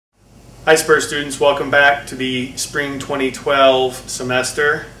Hi SPURS students, welcome back to the spring 2012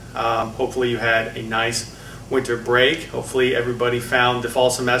 semester. Hopefully you had a nice winter break. Hopefully everybody found the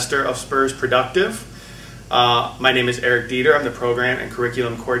fall semester of SPURS productive. My name is Eric Dieter. I'm the program and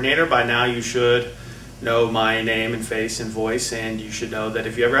curriculum coordinator. By now you should know my name and face and voice, and you should know that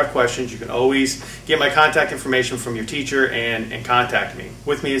if you ever have questions, you can always get my contact information from your teacher and contact me.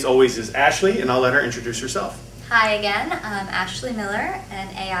 With me as always is Ashley, and I'll let her introduce herself. Hi again, I'm Ashley Miller,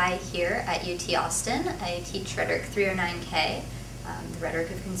 an AI here at UT Austin. I teach Rhetoric 309K, the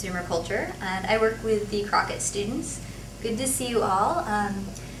Rhetoric of Consumer Culture, and I work with the Crockett students. Good to see you all.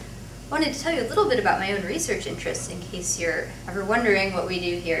 Wanted to tell you a little bit about my own research interests in case you're ever wondering what we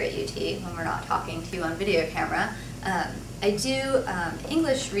do here at UT when we're not talking to you on video camera. I do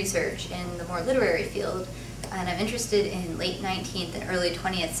English research in the more literary field, and I'm interested in late 19th and early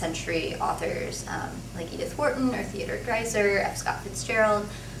 20th century authors like Edith Wharton or Theodore Dreiser, F. Scott Fitzgerald,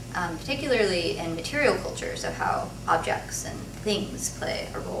 particularly in material culture, so how objects and things play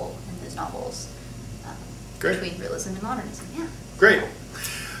a role in those novels between realism and modernism. Yeah. Great.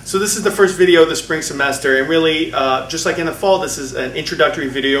 So this is the first video of the spring semester, and really, just like in the fall, this is an introductory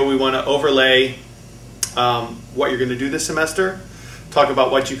video. We want to overlay what you're going to do this semester, talk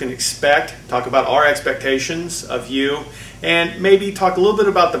about what you can expect, talk about our expectations of you, and maybe talk a little bit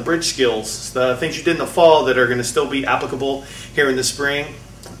about the bridge skills, the things you did in the fall that are going to still be applicable here in the spring.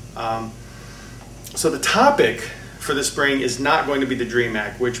 So the topic for the spring is not going to be the DREAM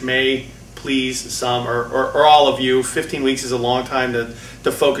Act, which may please some or all of you. 15 weeks is a long time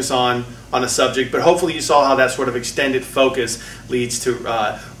to focus on a subject, but hopefully you saw how that sort of extended focus leads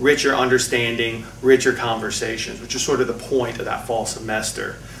to richer understanding, richer conversations, which is sort of the point of that fall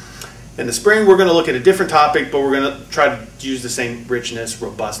semester. In the spring, we're going to look at a different topic, but we're going to try to use the same richness,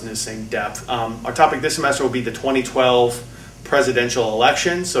 robustness, same depth. Our topic this semester will be the 2012 presidential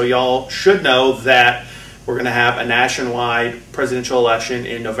election. So y'all should know that we're going to have a nationwide presidential election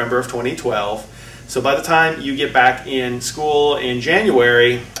in November of 2012. So by the time you get back in school in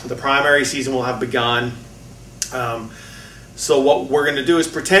January, the primary season will have begun. So what we're going to do is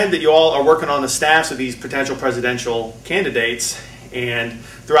pretend that you all are working on the staffs of these potential presidential candidates, and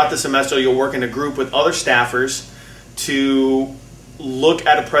throughout the semester you'll work in a group with other staffers to look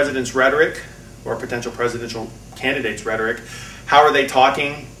at a president's rhetoric or a potential presidential candidate's rhetoric. How are they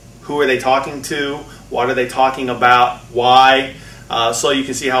talking? Who are they talking to? What are they talking about? Why? So you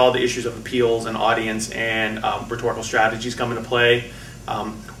can see how all the issues of appeals and audience and rhetorical strategies come into play.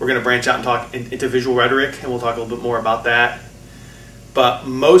 We're going to branch out and talk into visual rhetoric, and we'll talk a little bit more about that. But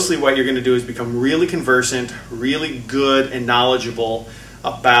mostly what you're going to do is become really conversant, really good and knowledgeable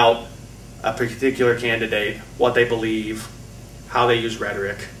about a particular candidate, what they believe, how they use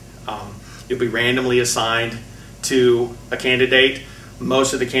rhetoric. You'll be randomly assigned to a candidate.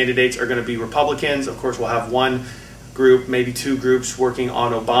 Most of the candidates are going to be Republicans. Of course, we'll have one group, maybe two groups working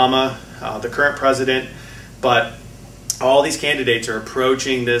on Obama, the current president, but all these candidates are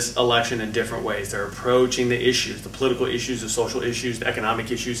approaching this election in different ways. They're approaching the issues, the political issues, the social issues, the economic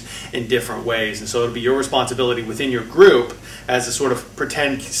issues in different ways. And so it'll be your responsibility within your group as a sort of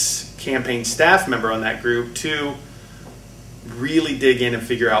pretend campaign staff member on that group to really dig in and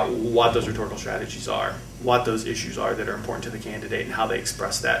figure out what those rhetorical strategies are, what those issues are that are important to the candidate, and how they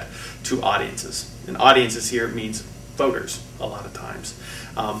express that to audiences. And audiences here means voters a lot of times.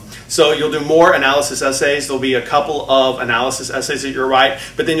 So you'll do more analysis essays. There'll be a couple of analysis essays that you'll write,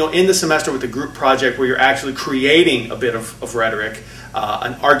 but then you'll end the semester with a group project where you're actually creating a bit of rhetoric,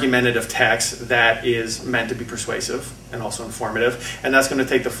 an argumentative text that is meant to be persuasive and also informative, and that's going to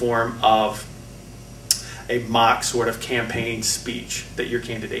take the form of a mock sort of campaign speech that your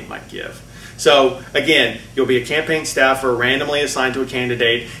candidate might give. So again, you'll be a campaign staffer randomly assigned to a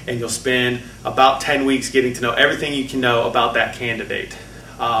candidate, and you'll spend about 10 weeks getting to know everything you can know about that candidate.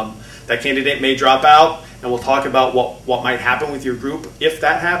 That candidate may drop out, and we'll talk about what might happen with your group if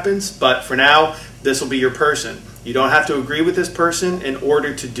that happens, but for now, this will be your person. You don't have to agree with this person in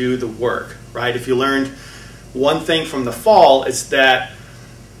order to do the work, right? If you learned one thing from the fall, it's that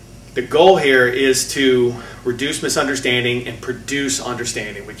the goal here is to reduce misunderstanding and produce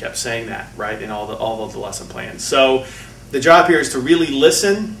understanding. We kept saying that, right, in all of the lesson plans. So the job here is to really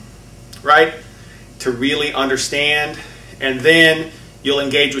listen, right, to really understand, and then you'll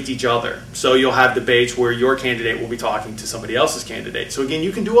engage with each other. So you'll have debates where your candidate will be talking to somebody else's candidate. So again,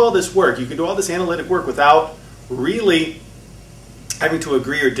 you can do all this work, you can do all this analytic work without really having to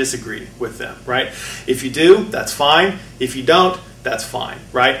agree or disagree with them, right? If you do, that's fine. If you don't, that's fine,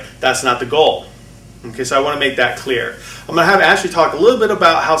 right? That's not the goal. Okay, so I want to make that clear. I'm going to have Ashley talk a little bit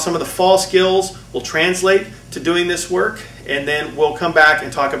about how some of the fall skills will translate to doing this work, and then we'll come back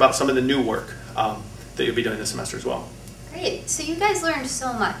and talk about some of the new work that you'll be doing this semester as well. Great. So you guys learned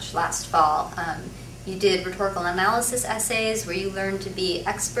so much last fall. You did rhetorical analysis essays where you learned to be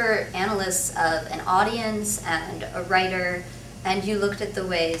expert analysts of an audience and a writer, and you looked at the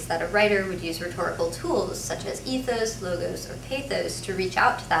ways that a writer would use rhetorical tools such as ethos, logos, or pathos to reach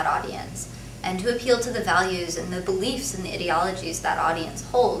out to that audience and to appeal to the values and the beliefs and the ideologies that audience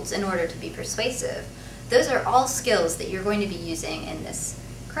holds in order to be persuasive. Those are all skills that you're going to be using in this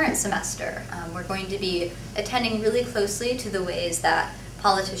current semester. We're going to be attending really closely to the ways that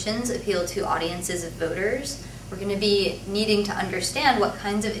politicians appeal to audiences of voters. We're going to be needing to understand what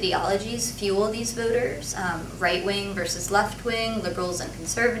kinds of ideologies fuel these voters, right-wing versus left-wing, liberals and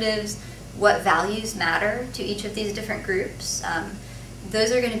conservatives, what values matter to each of these different groups.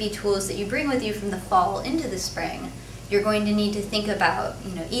 Those are going to be tools that you bring with you from the fall into the spring. You're going to need to think about,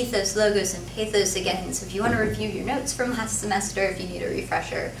 ethos, logos, and pathos again. So if you want to review your notes from last semester, if you need a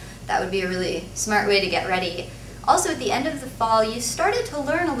refresher, that would be a really smart way to get ready. Also, at the end of the fall, you started to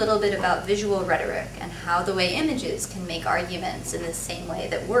learn a little bit about visual rhetoric and how the way images can make arguments in the same way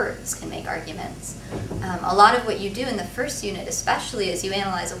that words can make arguments. A lot of what you do in the first unit, especially as you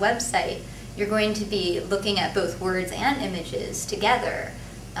analyze a website, you're going to be looking at both words and images together.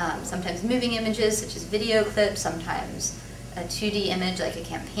 Sometimes moving images, such as video clips, sometimes a 2D image like a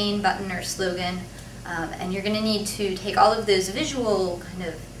campaign button or slogan. And you're going to need to take all of those visual kind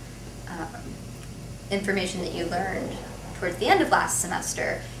of information that you learned towards the end of last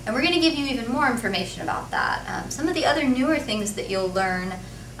semester, and we're going to give you even more information about that. Some of the other newer things that you'll learn,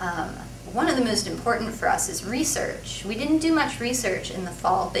 one of the most important for us is research. We didn't do much research in the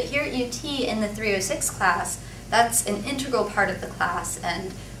fall, but here at UT in the 306 class, that's an integral part of the class,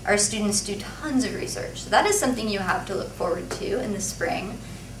 and our students do tons of research. So that is something you have to look forward to in the spring.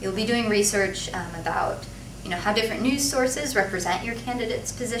 You'll be doing research about how different news sources represent your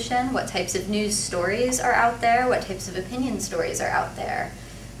candidate's position, what types of news stories are out there, what types of opinion stories are out there.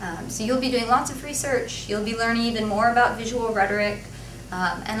 So you'll be doing lots of research, you'll be learning even more about visual rhetoric,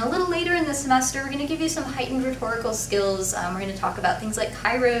 and a little later in the semester we're going to give you some heightened rhetorical skills. We're going to talk about things like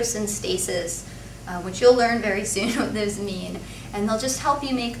kairos and stasis, which you'll learn very soon what those mean, and they'll just help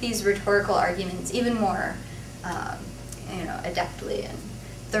you make these rhetorical arguments even more adeptly and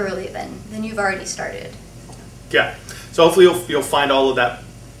thoroughly than you've already started. Yeah, so hopefully you'll find all of that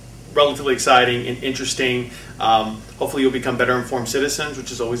relatively exciting and interesting. Hopefully you'll become better informed citizens,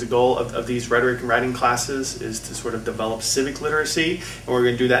 which is always a goal of these rhetoric and writing classes, is to sort of develop civic literacy. And we're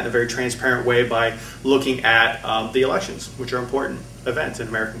going to do that in a very transparent way by looking at the elections, which are important events in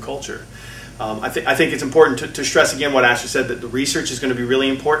American culture. I think it's important to stress again what Ashley said, that the research is going to be really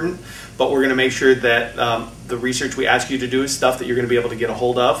important, but we're going to make sure that the research we ask you to do is stuff that you're going to be able to get a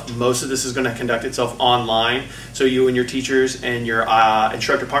hold of. Most of this is going to conduct itself online, so you and your teachers and your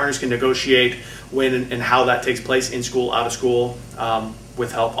instructor partners can negotiate when and how that takes place, in school, out of school,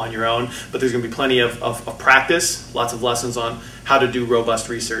 with help on your own. But there's going to be plenty of practice, lots of lessons on how to do robust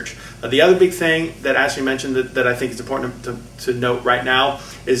research. The other big thing that Ashley mentioned that I think is important to note right now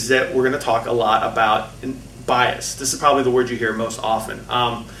is that we're going to talk a lot about bias. This is probably the word you hear most often.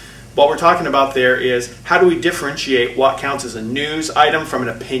 What we're talking about there is how do we differentiate what counts as a news item from an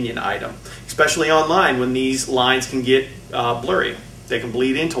opinion item, especially online when these lines can get blurry. They can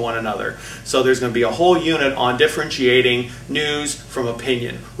bleed into one another. So there's going to be a whole unit on differentiating news from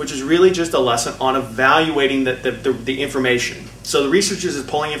opinion, which is really just a lesson on evaluating the information. So the researchers is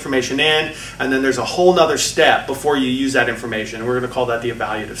pulling information in, and then there's a whole nother step before you use that information. And we're going to call that the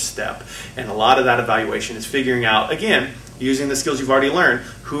evaluative step. And a lot of that evaluation is figuring out, again, using the skills you've already learned,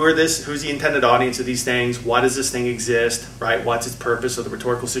 who's the intended audience of these things, why does this thing exist, right? What's its purpose of the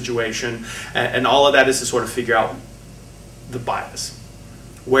rhetorical situation, and all of that is to sort of figure out the bias.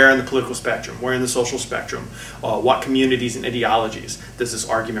 Where in the political spectrum, where in the social spectrum, what communities and ideologies does this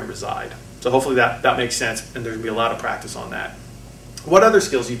argument reside? So hopefully that makes sense, and there's going to be a lot of practice on that. What other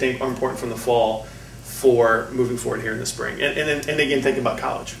skills do you think are important from the fall for moving forward here in the spring? And again, thinking about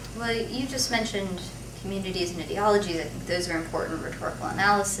college. Well, you just mentioned communities and ideologies. I think those are important rhetorical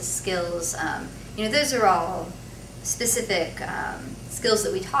analysis skills. Those are all specific skills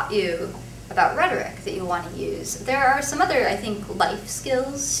that we taught you about rhetoric that you want to use. There are some other, I think, life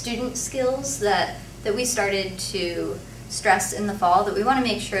skills, student skills that we started to stress in the fall that we want to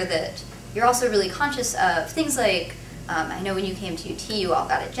make sure that you're also really conscious of. Things like, I know when you came to UT, you all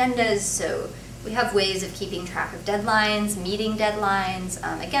got agendas, so we have ways of keeping track of deadlines, meeting deadlines.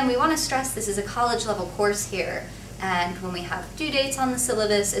 Again, we want to stress this is a college level course here, and when we have due dates on the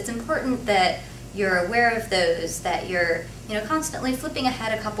syllabus, it's important that you're aware of those, that you're constantly flipping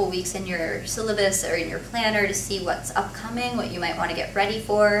ahead a couple weeks in your syllabus or in your planner to see what's upcoming, what you might want to get ready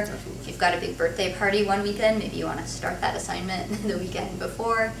for. Absolutely. If you've got a big birthday party one weekend, maybe you want to start that assignment the weekend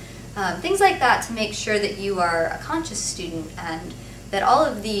before. Things like that to make sure that you are a conscious student and that all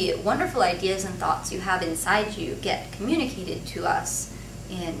of the wonderful ideas and thoughts you have inside you get communicated to us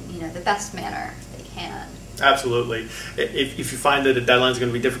in the best manner they can. Absolutely. If you find that a deadline is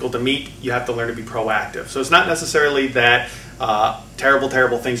going to be difficult to meet, you have to learn to be proactive. So it's not necessarily that terrible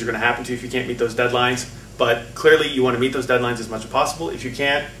things are going to happen to you if you can't meet those deadlines, but clearly you want to meet those deadlines as much as possible. If you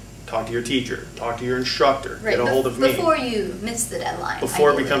can't, talk to your teacher, talk to your instructor, right. Get a hold of me. Before you miss the deadline.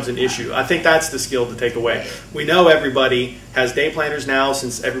 Before it becomes an issue. I think that's the skill to take away. Right. We know everybody has day planners now,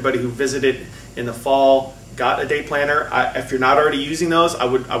 since everybody who visited in the fall got a day planner. If you're not already using those, I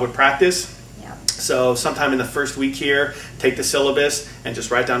would practice. So sometime in the first week here, take the syllabus and just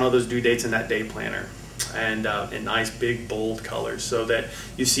write down all those due dates in that day planner, and in nice big bold colors so that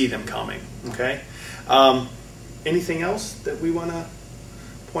you see them coming. Okay. Anything else that we want to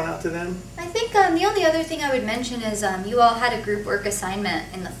point out to them? I think the only other thing I would mention is you all had a group work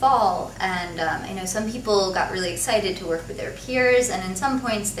assignment in the fall, and I know some people got really excited to work with their peers, and in some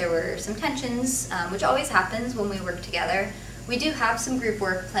points there were some tensions, which always happens when we work together. We do have some group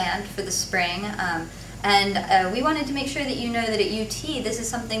work planned for the spring, and we wanted to make sure that you know that at UT this is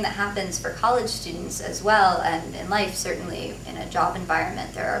something that happens for college students as well, and in life, certainly in a job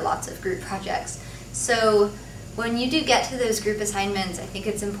environment, there are lots of group projects. So when you do get to those group assignments, I think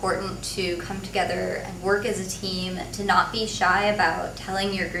it's important to come together and work as a team, to not be shy about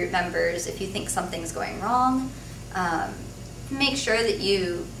telling your group members if you think something's going wrong. Make sure that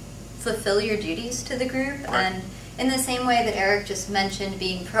you fulfill your duties to the group, right. And in the same way that Eric just mentioned,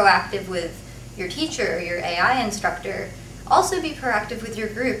 being proactive with your teacher or your AI instructor, also be proactive with your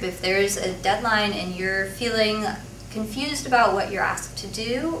group. If there's a deadline and you're feeling confused about what you're asked to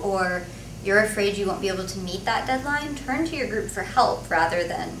do, or you're afraid you won't be able to meet that deadline, turn to your group for help rather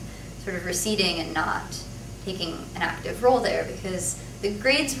than sort of receding and not taking an active role there, because the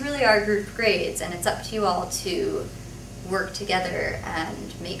grades really are group grades, and it's up to you all to work together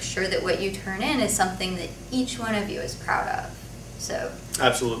and make sure that what you turn in is something that each one of you is proud of. So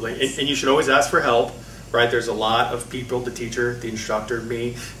absolutely, and you should always ask for help, right? There's a lot of people, the teacher, the instructor,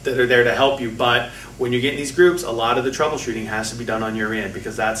 me, that are there to help you, but when you get in these groups, a lot of the troubleshooting has to be done on your end,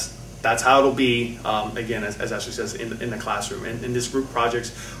 because that's how it'll be, again, as Ashley says, in the classroom. And these group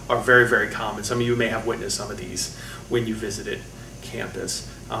projects are very common. Some of you may have witnessed some of these when you visited campus.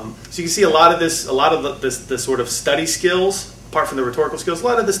 So you can see a lot of the sort of study skills, apart from the rhetorical skills, a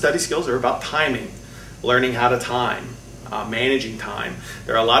lot of the study skills are about timing, learning how to time, managing time.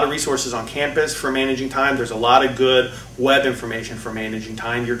 There are a lot of resources on campus for managing time. There's a lot of good web information for managing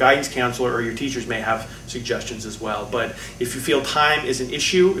time. Your guidance counselor or your teachers may have suggestions as well. But if you feel time is an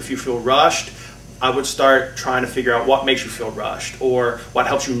issue, if you feel rushed, I would start trying to figure out what makes you feel rushed or what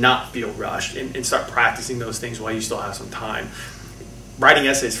helps you not feel rushed, and start practicing those things while you still have some time. Writing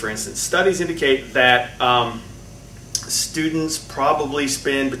essays, for instance, studies indicate that students probably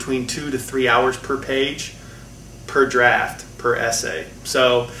spend between 2 to 3 hours per page, per draft, per essay.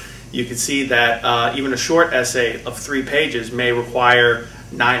 So you can see that even a short essay of 3 pages may require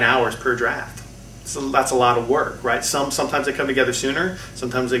 9 hours per draft. So that's a lot of work, right? Sometimes they come together sooner,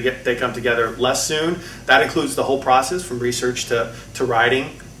 sometimes they come together less soon. That includes the whole process from research to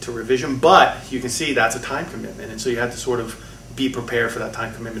writing to revision, but you can see that's a time commitment, and so you have to sort of be prepared for that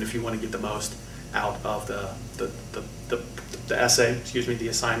time commitment if you want to get the most out of the essay, the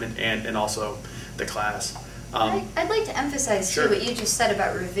assignment, and also the class. I'd like to emphasize sure. too what you just said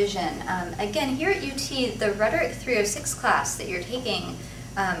about revision. Again, here at UT, the Rhetoric 306 class that you're taking,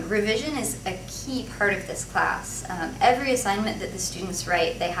 revision is a key part of this class. Every assignment that the students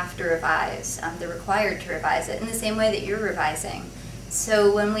write, they have to revise. They're required to revise it in the same way that you're revising.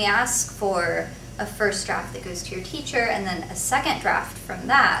 So when we ask for a first draft that goes to your teacher and then a second draft from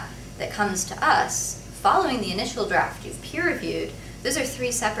that comes to us, following the initial draft you've peer reviewed, those are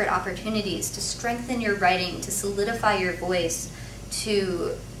 3 separate opportunities to strengthen your writing, to solidify your voice,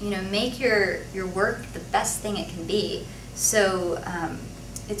 to make your work the best thing it can be. So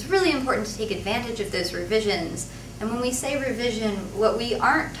it's really important to take advantage of those revisions. And when we say revision, what we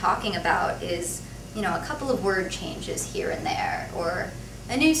aren't talking about is a couple of word changes here and there, or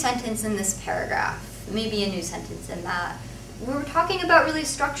a new sentence in this paragraph, maybe a new sentence in that. We're talking about really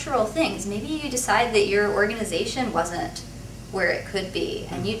structural things. Maybe you decide that your organization wasn't where it could be,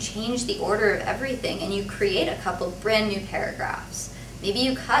 and you change the order of everything, and you create a couple brand new paragraphs. Maybe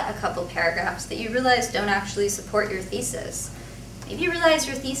you cut a couple paragraphs that you realize don't actually support your thesis. maybe you realize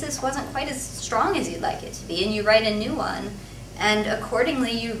your thesis wasn't quite as strong as you'd like it to be, and you write a new one, and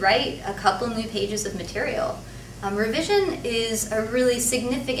accordingly you write a couple new pages of material. Revision is a really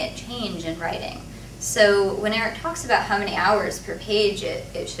significant change in writing. So when Eric talks about how many hours per page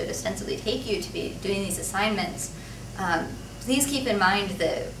it should ostensibly take you to be doing these assignments, please keep in mind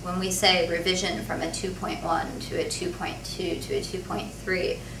that when we say revision from a 2.1 to a 2.2 to a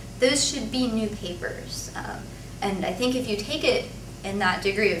 2.3, those should be new papers. And I think if you take it in that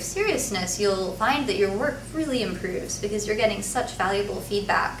degree of seriousness, you'll find that your work really improves because you're getting such valuable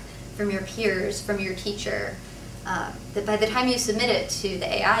feedback from your peers, from your teacher, that by the time you submit it to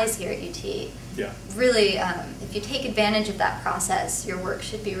the AIs here at UT, really, if you take advantage of that process, your work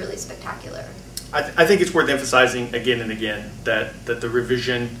should be really spectacular. I think it's worth emphasizing again and again that the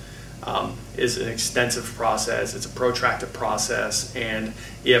revision is an extensive process. It's a protracted process, and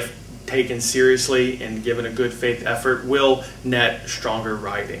if taken seriously and given a good faith effort, will net stronger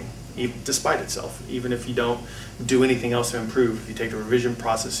writing, despite itself. Even if you don't do anything else to improve, if you take the revision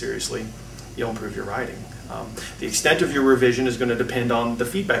process seriously, you'll improve your writing. The extent of your revision is going to depend on the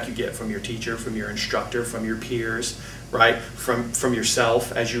feedback you get from your teacher, from your instructor, from your peers, right? From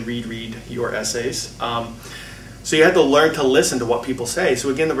yourself as you read your essays. So you have to learn to listen to what people say. So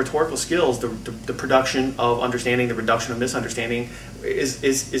again, the rhetorical skills, the production of understanding, the reduction of misunderstanding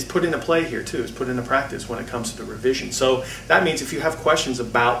is put into play here too, is put into practice when it comes to the revision. So that means if you have questions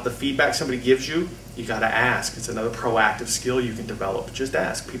about the feedback somebody gives you, you got to ask. It's another proactive skill you can develop. Just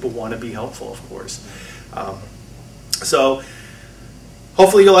ask. People want to be helpful, of course. So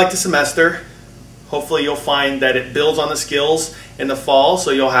hopefully you'll like the semester. Hopefully you'll find that it builds on the skills in the fall,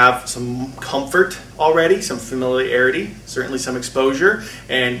 so you'll have some comfort already, some familiarity, certainly some exposure,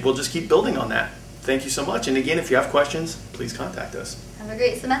 and we'll just keep building on that. Thank you so much. And again, if you have questions, please contact us. Have a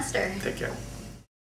great semester. Take care.